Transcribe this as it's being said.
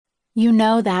You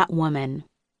know that woman.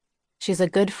 She's a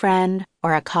good friend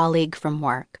or a colleague from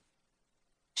work.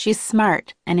 She's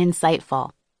smart and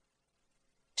insightful.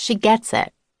 She gets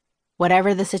it,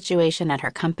 whatever the situation at her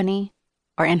company,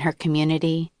 or in her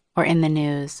community, or in the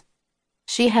news.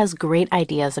 She has great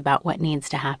ideas about what needs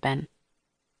to happen.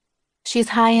 She's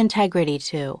high integrity,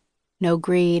 too. No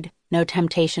greed, no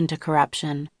temptation to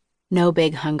corruption, no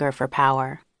big hunger for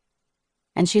power.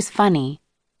 And she's funny,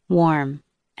 warm,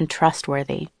 and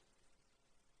trustworthy.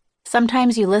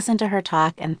 Sometimes you listen to her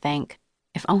talk and think,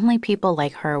 if only people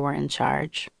like her were in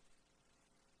charge.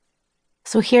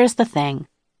 So here's the thing.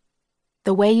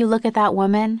 The way you look at that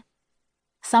woman,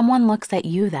 someone looks at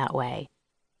you that way.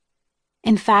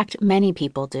 In fact, many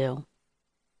people do.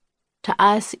 To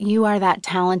us, you are that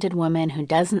talented woman who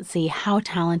doesn't see how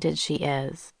talented she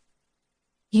is.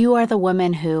 You are the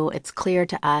woman who, it's clear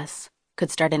to us,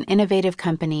 could start an innovative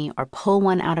company or pull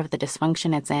one out of the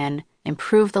dysfunction it's in,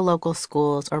 improve the local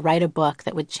schools, or write a book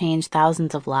that would change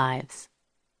thousands of lives.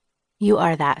 You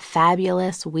are that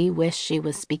fabulous, we wish she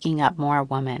was speaking up more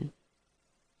woman.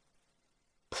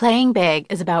 Playing Big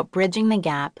is about bridging the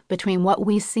gap between what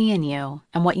we see in you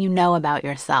and what you know about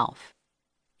yourself.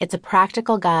 It's a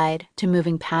practical guide to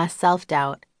moving past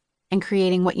self-doubt and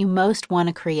creating what you most want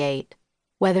to create,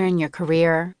 whether in your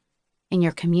career, in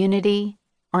your community,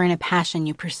 or in a passion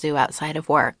you pursue outside of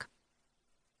work.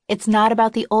 It's not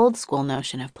about the old school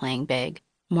notion of playing big,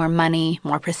 more money,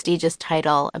 more prestigious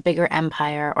title, a bigger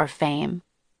empire, or fame.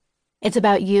 It's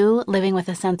about you living with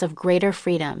a sense of greater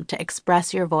freedom to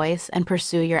express your voice and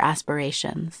pursue your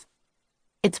aspirations.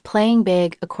 It's playing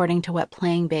big according to what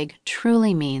playing big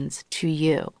truly means to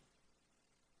you.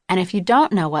 And if you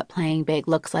don't know what playing big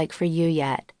looks like for you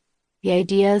yet, the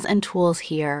ideas and tools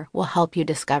here will help you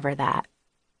discover that.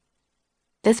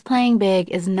 This playing big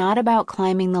is not about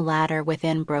climbing the ladder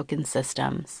within broken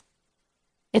systems.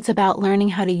 It's about learning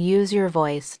how to use your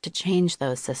voice to change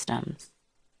those systems.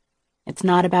 It's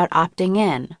not about opting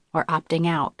in or opting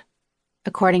out,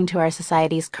 according to our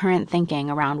society's current thinking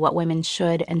around what women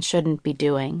should and shouldn't be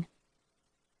doing.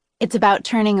 It's about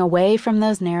turning away from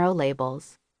those narrow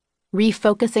labels,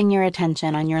 refocusing your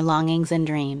attention on your longings and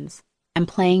dreams, and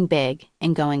playing big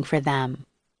and going for them.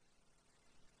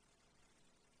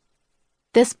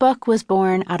 This book was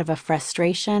born out of a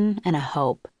frustration and a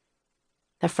hope.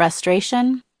 The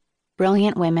frustration,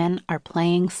 brilliant women are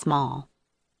playing small.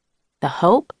 The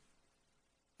hope,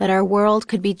 that our world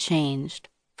could be changed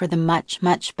for the much,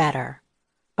 much better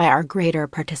by our greater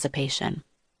participation.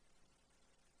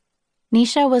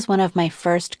 Nisha was one of my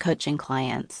first coaching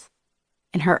clients.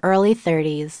 In her early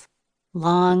 30s,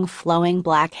 long, flowing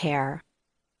black hair,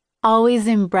 always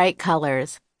in bright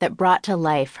colors that brought to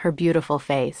life her beautiful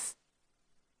face.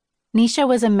 Nisha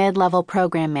was a mid-level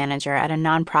program manager at a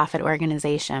nonprofit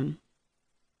organization.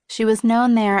 She was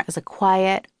known there as a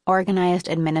quiet, organized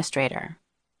administrator,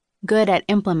 good at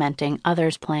implementing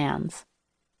others' plans.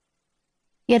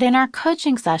 Yet in our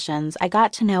coaching sessions, I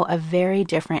got to know a very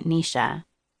different Nisha.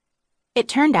 It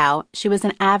turned out she was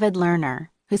an avid learner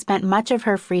who spent much of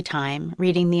her free time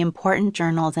reading the important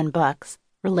journals and books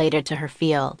related to her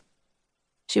field.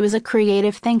 She was a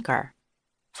creative thinker,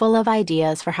 full of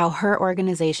ideas for how her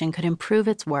organization could improve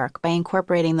its work by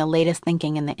incorporating the latest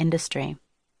thinking in the industry.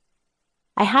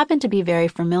 I happened to be very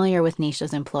familiar with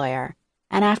Nisha's employer,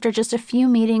 and after just a few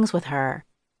meetings with her,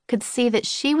 could see that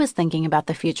she was thinking about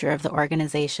the future of the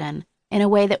organization in a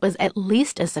way that was at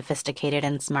least as sophisticated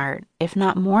and smart, if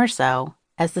not more so,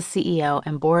 as the CEO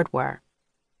and board were.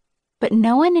 But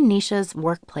no one in Nisha's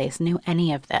workplace knew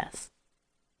any of this.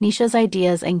 Nisha's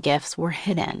ideas and gifts were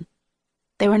hidden.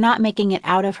 They were not making it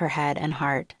out of her head and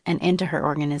heart and into her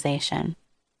organization.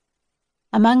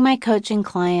 Among my coaching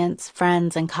clients,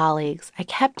 friends, and colleagues, I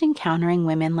kept encountering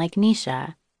women like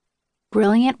Nisha,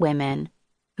 brilliant women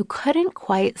who couldn't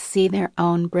quite see their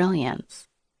own brilliance.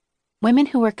 Women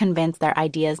who were convinced their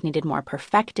ideas needed more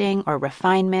perfecting or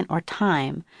refinement or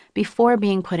time before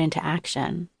being put into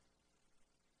action.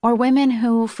 Or women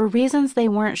who, for reasons they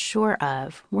weren't sure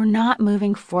of, were not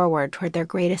moving forward toward their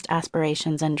greatest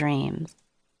aspirations and dreams.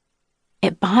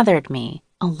 It bothered me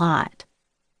a lot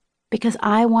because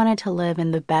I wanted to live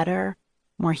in the better,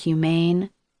 more humane,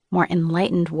 more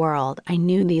enlightened world I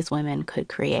knew these women could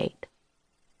create.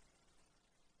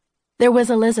 There was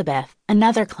Elizabeth,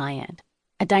 another client,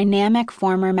 a dynamic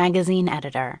former magazine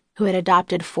editor who had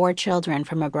adopted 4 children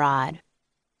from abroad.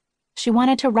 She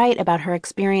wanted to write about her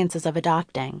experiences of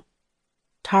adopting.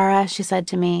 Tara, she said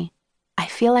to me, I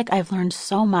feel like I've learned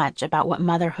so much about what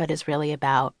motherhood is really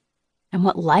about and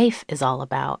what life is all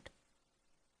about.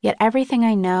 Yet everything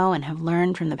I know and have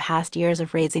learned from the past years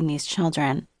of raising these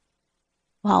children,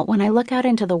 Well, when I look out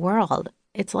into the world,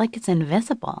 it's like it's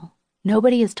invisible.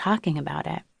 Nobody is talking about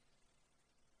it.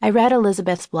 I read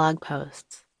Elizabeth's blog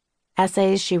posts,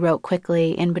 essays she wrote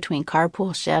quickly in between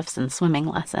carpool shifts and swimming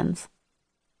lessons.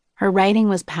 Her writing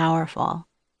was powerful,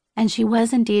 and she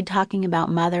was indeed talking about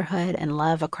motherhood and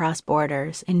love across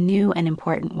borders in new and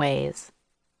important ways.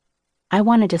 I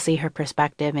wanted to see her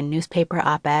perspective in newspaper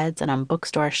op-eds and on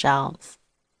bookstore shelves.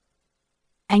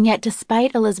 And yet,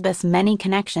 despite Elizabeth's many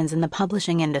connections in the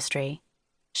publishing industry,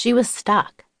 she was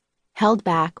stuck, held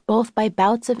back both by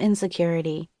bouts of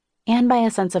insecurity and by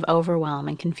a sense of overwhelm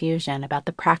and confusion about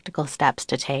the practical steps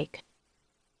to take.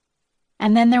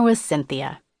 And then there was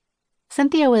Cynthia.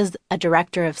 Cynthia was a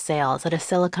director of sales at a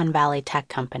Silicon Valley tech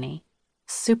company.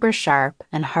 Super sharp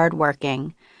and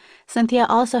hardworking, Cynthia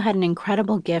also had an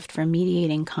incredible gift for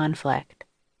mediating conflict.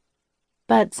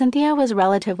 But Cynthia was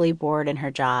relatively bored in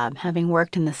her job, having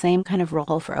worked in the same kind of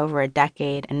role for over a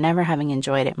decade and never having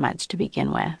enjoyed it much to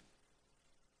begin with.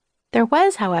 There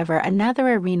was, however, another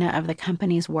arena of the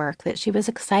company's work that she was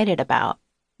excited about,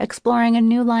 exploring a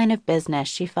new line of business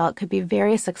she felt could be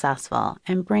very successful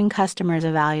and bring customers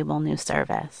a valuable new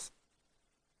service.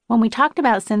 When we talked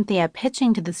about Cynthia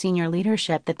pitching to the senior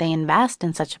leadership that they invest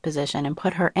in such a position and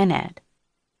put her in it,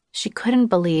 she couldn't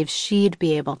believe she'd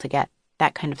be able to get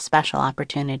that kind of special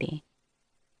opportunity.